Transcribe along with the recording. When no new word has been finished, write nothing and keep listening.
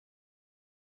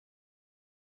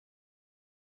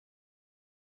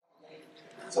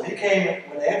So he came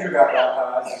when Andrew got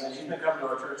baptized, and then he's been coming to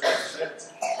our church ever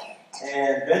since.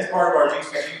 And Ben's part of our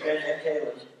GCG, Ben and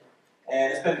Caleb.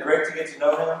 And it's been great to get to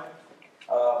know him.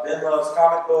 Ben loves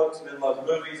comic books, Ben loves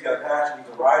movies, he's got a passion,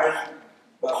 he's a writer.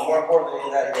 But more importantly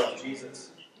than that, he loves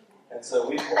Jesus. And so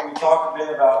we talked to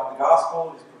Ben about the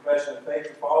gospel, his profession of faith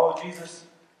to follow Jesus.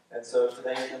 And so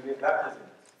today is going to be a baptism.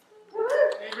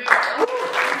 Amen.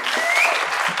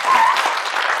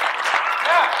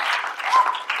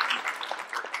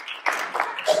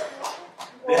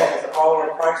 Ben, as a follower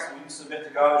of Christ, will you submit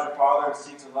to God as your Father and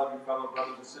seek to love your fellow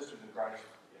brothers and sisters in Christ?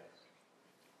 Yes.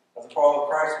 As a follower of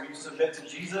Christ, will you submit to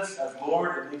Jesus as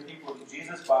Lord and lead people to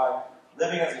Jesus by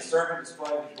living as a servant,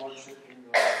 displaying His lordship in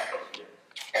your life? Yes.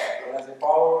 And as a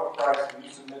follower of Christ, will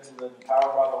you submit to live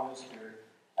empowered by the Holy Spirit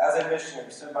as a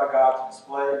missionary sent by God to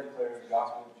display and declare the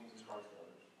gospel of Jesus Christ to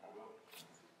others? I will.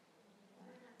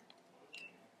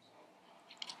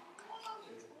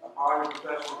 Upon your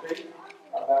profession of faith,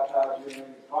 I baptize you in the name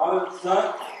of the Father, the Son,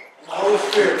 and the Holy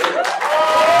Spirit.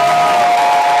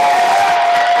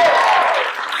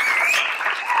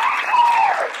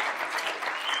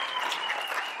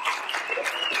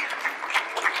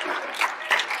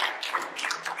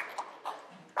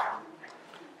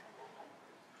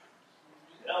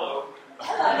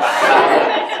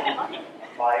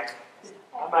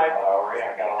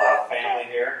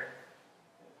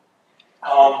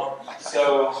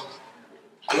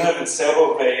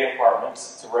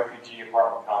 It's a refugee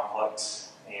apartment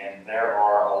complex, and there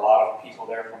are a lot of people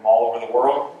there from all over the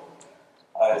world.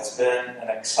 It's been an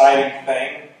exciting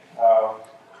thing.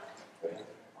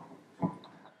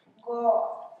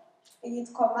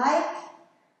 Yitwa Mike,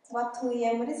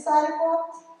 watuye muri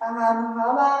Salford, ahantu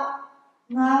haba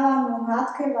nk'abantu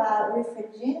nkatwe ba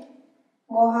refugee,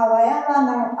 ngo habaye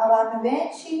abantu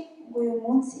benshi, ngo uyu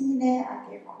munsi nyine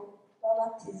agiye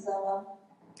kubabatiza abantu.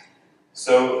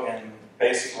 So, and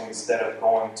basically, instead of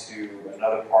going to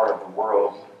another part of the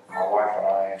world, my wife and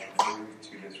I moved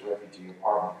to this refugee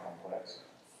apartment complex.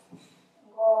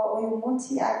 Uyu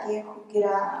munsi agiye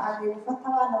gufata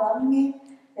abana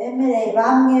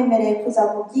bamwemereye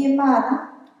kuza mu by'Imana,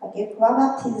 agiye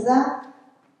kubabatiza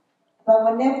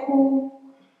babone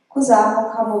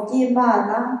kuzamuka mu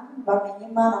by'Imana, bamenye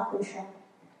Imana kurushaho.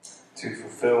 To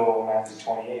fulfill Matthew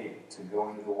 28, to go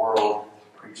into the world,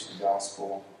 preach the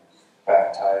gospel,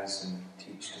 baptize and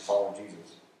teach to follow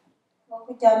Jesus.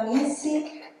 Kujya mu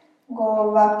isi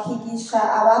ngo bakigisha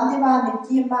abandi bana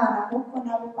iby'Imana kuko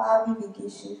nabo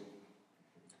babibigishije.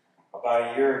 About a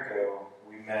year ago,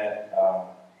 we met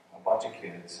a bunch of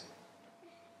kids.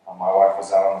 My wife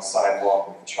was out on the sidewalk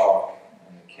with chalk,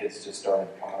 and the kids just started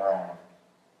coming around.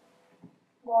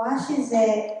 Ngo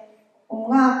hashize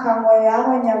umwaka ngo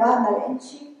yabonye abana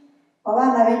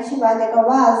benshi bajyaga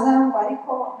baza ngo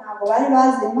ariko ntabwo bari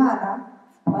bazi Imana,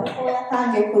 ariko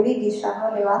yatangiye kubigisha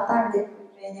none batangiye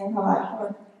kumenya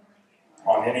nk'abantu.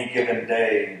 On any given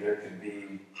day, there could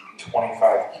be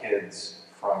 25 kids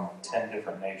from 10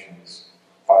 different nations,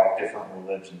 5 different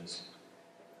religions.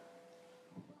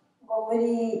 Ngo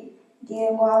buri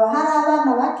gihe ngo haba hari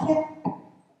abana bake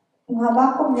nka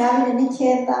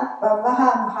 29 bava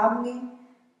ahantu hamwe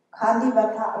kandi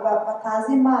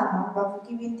batazi Imana, bavuga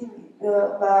ibindi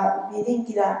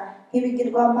biringira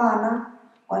nk'ibigirwamana,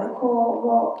 ariko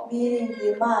bo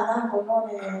biringiye Imana. Ngo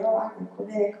none rero bagiye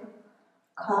kubereka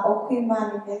uko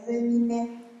Imana imeze nyine.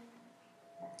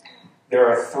 There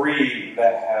are 3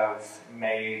 that have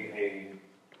made a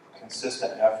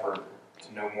consistent effort to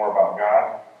know more about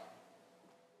God.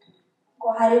 Ngo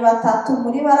hari 3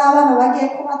 muri bari abana bagiye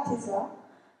kubatiza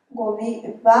ngo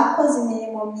bakoze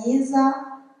imirimo myiza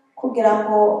kugira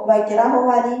ngo bagere aho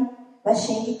bari,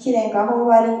 bashinga ikirenga aho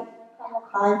bari kano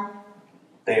kanya.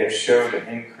 They have showed an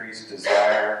increased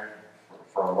desire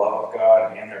for a love of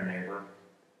God and their neighbor.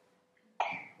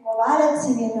 Ngo baretse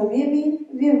ibintu bibi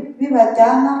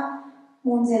bibajyana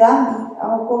mu nzira mbi,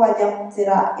 ahubwo bajya mu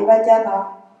nzira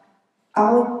ibajyana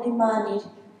aho Imana iri.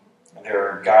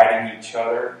 They're guiding each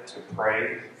other to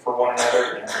pray for one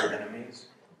another and their enemies.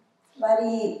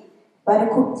 Bari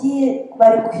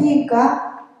kwiga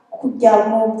kujya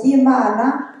mu by'Imana,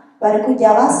 bari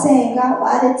kujya basenga,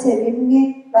 baretse bimwe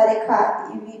bareka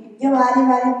ibyo bari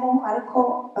barimo,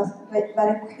 ariko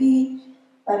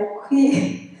bari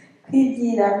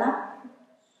kwigirana,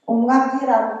 umwe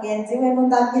abwira mugenzi we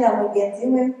n'undi abwira mugenzi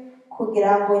we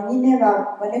kugira ngo nyine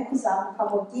babone kuzamuka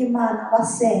mu by'Imana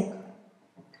basenga.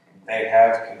 They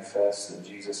have confessed that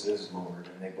Jesus is Lord,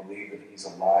 and they believe that He's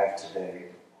alive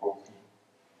today.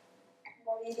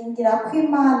 Biringira ko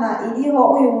Imana iriho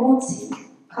uyu munsi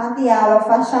kandi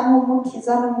yabafasha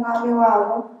nk'umukiza n'umwami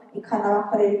wabo,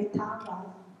 ikanabakorera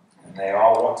ibitangaza. And they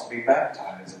all want to be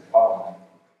baptized and follow him.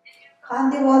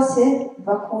 kandi bose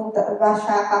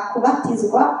bashaka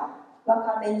kubatizwa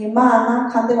bakamenya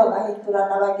Imana kandi bagahindura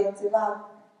na bagenzi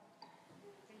babo.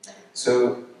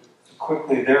 So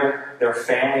quickly, their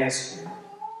family is here.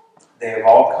 They have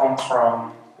all come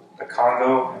from the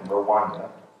Congo and Rwanda,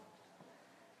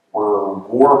 where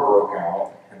war broke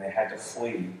out and they had to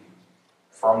flee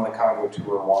from the Congo to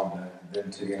Rwanda,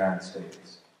 then to the United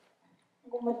States.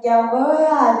 Umuryango we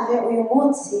yaje uyu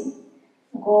munsi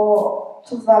ngo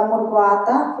tuva mu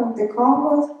Rwanda from the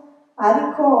Congo,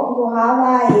 ariko ngo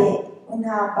habaye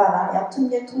intambara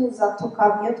yatumye tuza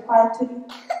tukava iyo twari turi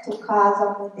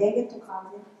tukaza mu ndege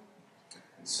tukaza.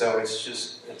 So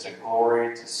it's a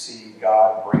glory to see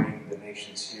God bringing the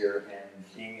nations here and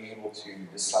being able to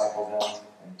disciple them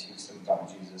and teach them about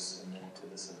Jesus and then to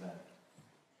this event.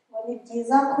 Ni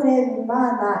byiza kureba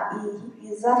Imana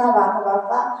izana abantu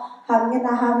bava hamwe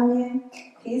na hamwe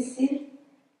ku isi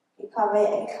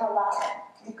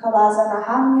ikabazana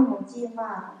hamwe mu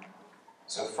by'Imana.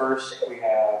 So first we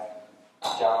have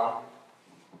John.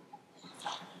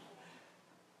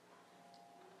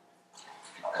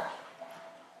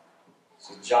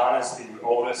 So John is the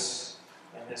oldest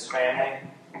in his family.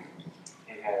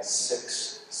 He has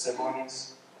 6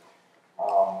 siblings.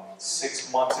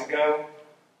 6 months ago,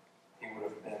 he would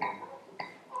have been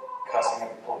cussing at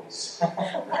the police.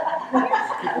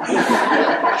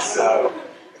 So,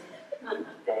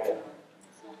 go ahead,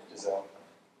 Giselle.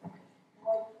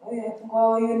 Ngo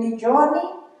uyu ni John,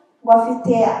 ngo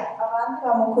afite abandi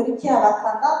bamukurikira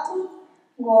 6,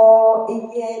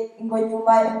 ngo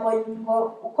nyuma ngo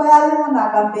uko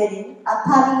yabibonaga mbere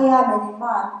atari yamenya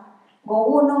Imana, ngo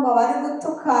buno ngo bari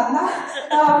gutukana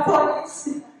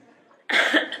n'abapolisi.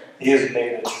 He has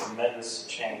made a tremendous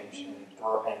change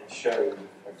and showed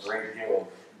a great deal of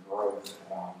growth.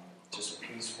 Just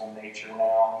peaceful nature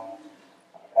now,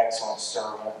 excellent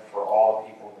servant for all the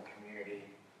people in the community,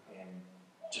 and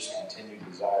just continued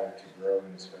desire to grow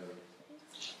in his faith.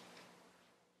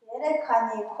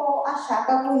 Yerekanye ko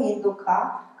ashaka guhinduka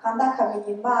kandi akamenya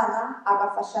Imana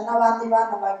agafasha n'abandi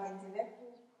bana bagenzi be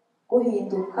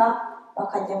guhinduka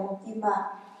bakajya mu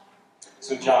by'Imana.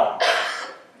 So John,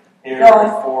 here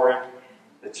before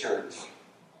the church,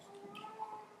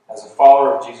 as a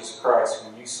follower of Jesus Christ,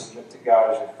 will you submit to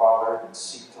God as your Father and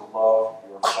seek to love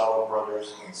your fellow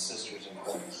brothers and sisters in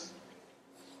Christ?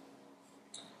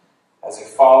 As a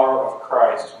follower of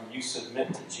Christ, will you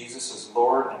submit to Jesus as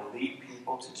Lord and lead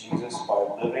people to Jesus by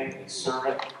living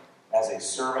as a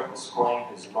servant displaying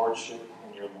his lordship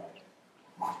in your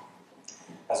life?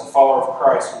 As a follower of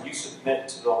Christ, will you submit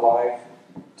to the life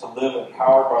to live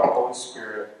empowered by the Holy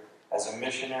Spirit as a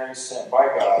missionary sent by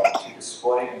God to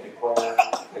display and declare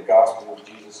the gospel of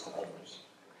Jesus to others?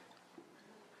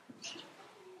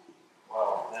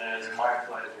 Well, then it is my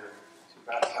pleasure to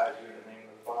baptize you in the name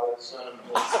of the Father, the Son, and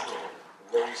the Holy Spirit.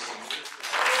 The way you sing this.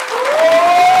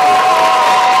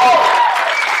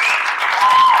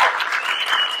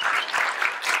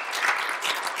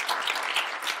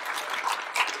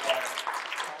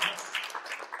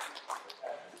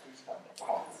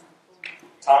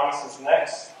 Thomas is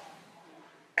next.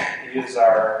 He is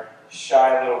our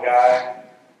shy little guy.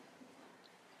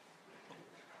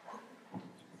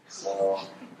 So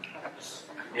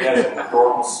he has an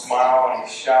adorable smile and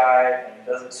he's shy and he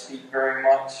doesn't speak very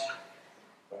much.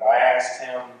 But I asked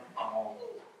him,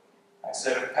 I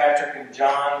said, if Patrick and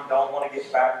John don't want to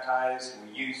get baptized,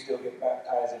 will you still get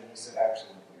baptized? And he said,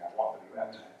 absolutely, I want to be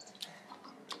baptized.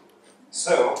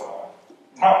 So,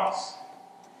 Thomas,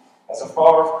 as a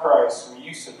follower of Christ, will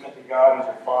you submit to God as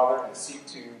your Father and seek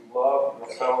to love your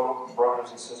fellow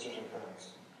brothers and sisters in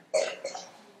Christ?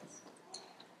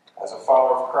 As a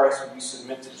follower of Christ, will you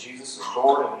submit to Jesus as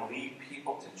Lord and lead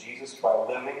people to Jesus by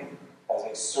living as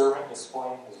a servant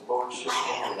displaying his lordship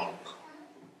in your life?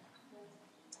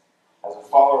 As a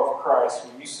follower of Christ,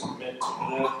 will you submit to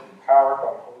live empowered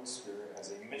by the Holy Spirit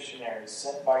as a missionary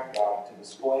sent by God to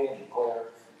display and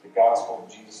declare the gospel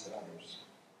of Jesus to others?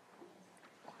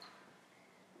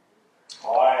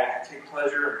 Well, I take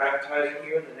pleasure in baptizing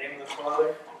you in the name of the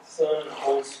Father, the Son, and the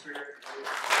Holy Spirit.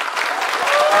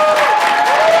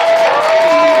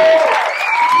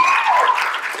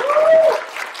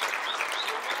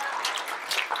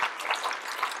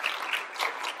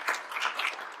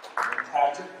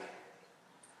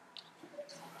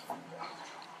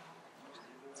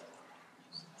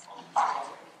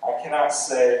 I cannot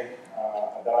say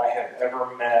that I have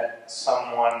ever met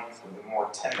someone with a more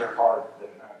tender heart than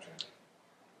Patrick.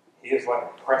 He is like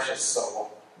a precious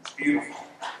soul. It's beautiful.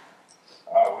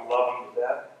 We love him to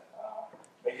death.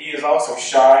 But he is also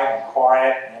shy and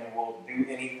quiet and will do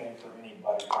anything for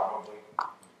anybody. that probably.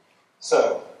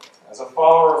 So, as a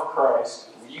follower of Christ,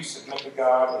 will you submit to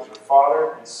God as your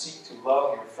Father and seek to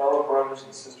love your fellow brothers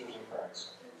and sisters in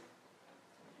Christ?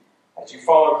 As you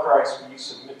follow Christ, will you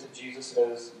submit to Jesus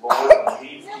as Lord and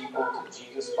lead people to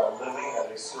Jesus by living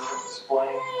as a servant,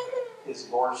 displaying His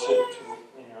Lordship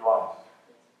in your life?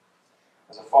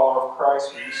 As a follower of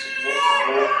Christ, will you submit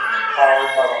to live and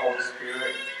empowered by the Holy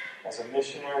Spirit as a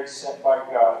missionary sent by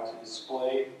God to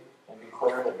display and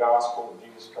declare the gospel of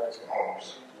Jesus Christ to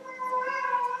others?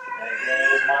 And again,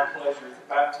 it is my pleasure to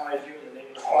baptize you in the name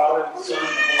of the Father, the Son, and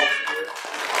the Holy Spirit.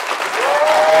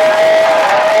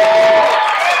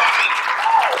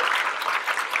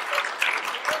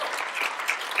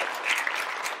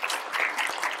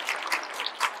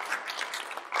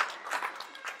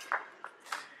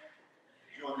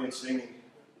 Join me in singing.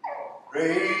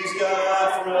 Praise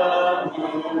God from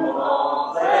whom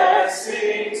all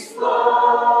blessings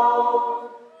flow.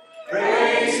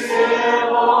 Praise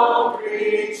Him, all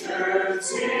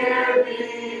creatures here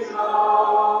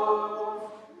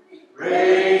below.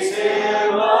 Praise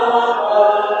Him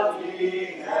above the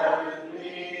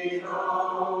heavenly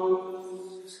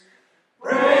hosts.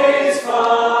 Praise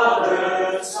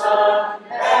Father, Son,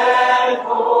 and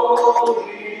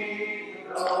Holy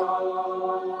Ghost.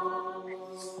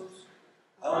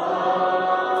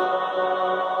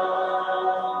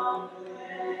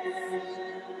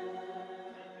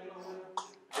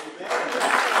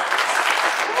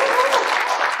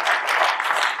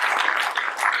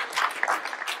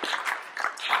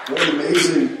 What an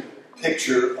amazing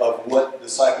picture of what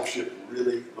discipleship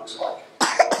really looks like.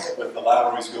 With the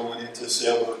Lowrys going into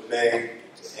Sailboat Bay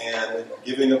and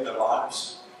giving up their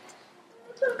lives,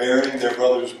 bearing their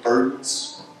brothers'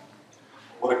 burdens.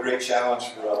 What a great challenge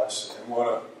for us, and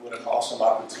what an awesome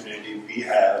opportunity we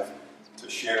have to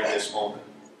share this moment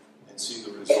and see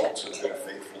the results of their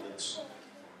faithfulness.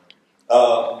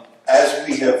 As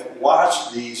we have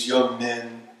watched these young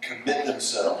men commit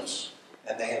themselves,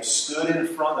 and they have stood in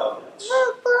front of us,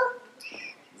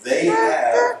 they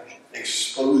have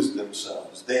exposed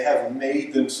themselves. They have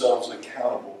made themselves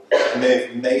accountable, and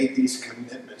they've made these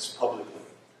commitments publicly.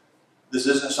 This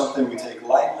isn't something we take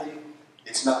lightly.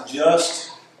 It's not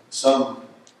just some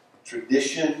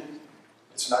tradition.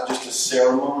 It's not just a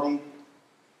ceremony.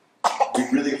 We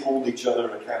really hold each other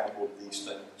accountable to these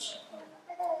things.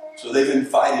 So they've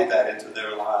invited that into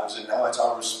their lives, and now it's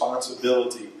our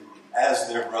responsibility as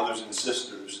their brothers and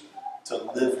sisters to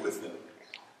live with them,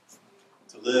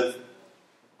 to live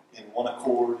in one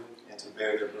accord, and to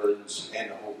bear their burdens and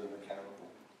to hold them accountable.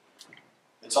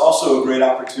 It's also a great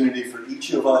opportunity for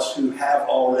each of us who have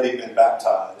already been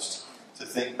baptized to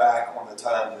think back on the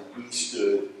time when we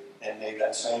stood and made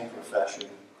that same profession,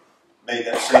 made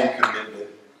that same commitment,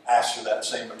 asked for that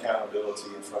same accountability,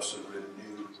 and for us to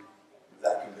renew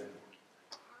that commitment.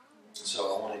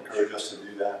 So I want to encourage us to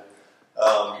do that.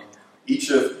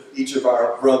 Each of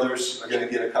our brothers are going to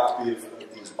get a copy of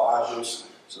these Bibles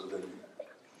so that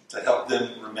to help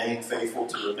them remain faithful,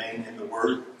 to remain in the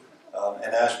Word.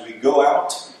 And as we go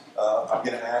out, I'm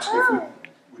going to ask if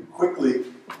we quickly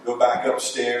go back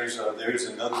upstairs. There's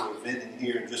another event in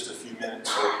here in just a few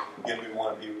minutes. So again, we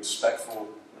want to be respectful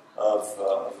of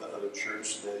the other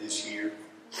church that is here.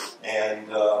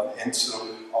 And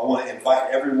so I want to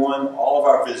invite everyone, all of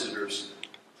our visitors,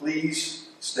 please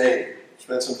stay.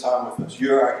 Spend some time with us.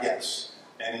 You're our guests,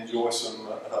 and enjoy some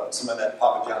of that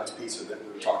Papa John's pizza that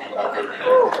we were talking about earlier.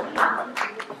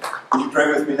 Would you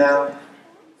pray with me now?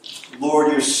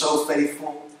 Lord, you're so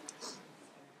faithful.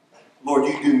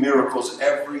 Lord, you do miracles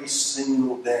every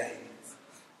single day.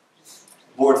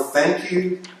 Lord, thank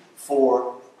you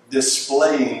for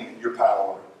displaying your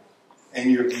power and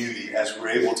your beauty as we're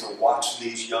able to watch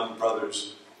these young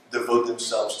brothers devote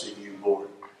themselves to you, Lord.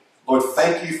 Lord,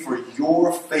 thank you for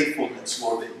your faithfulness,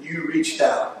 Lord, that you reached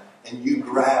out and you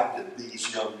grabbed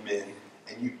these young men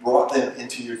and you brought them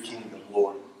into your kingdom,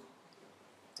 Lord.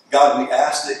 God, we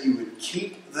ask that you would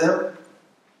keep them,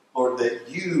 Lord, that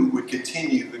you would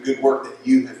continue the good work that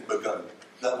you have begun,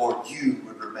 that, Lord, you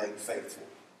would remain faithful.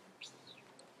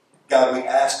 God, we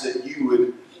ask that you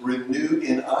would renew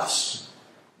in us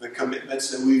the commitments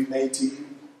that we've made to you.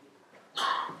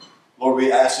 Lord,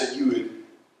 we ask that you would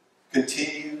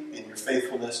continue in your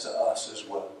faithfulness to us as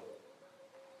well.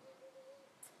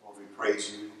 Lord, we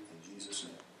praise you.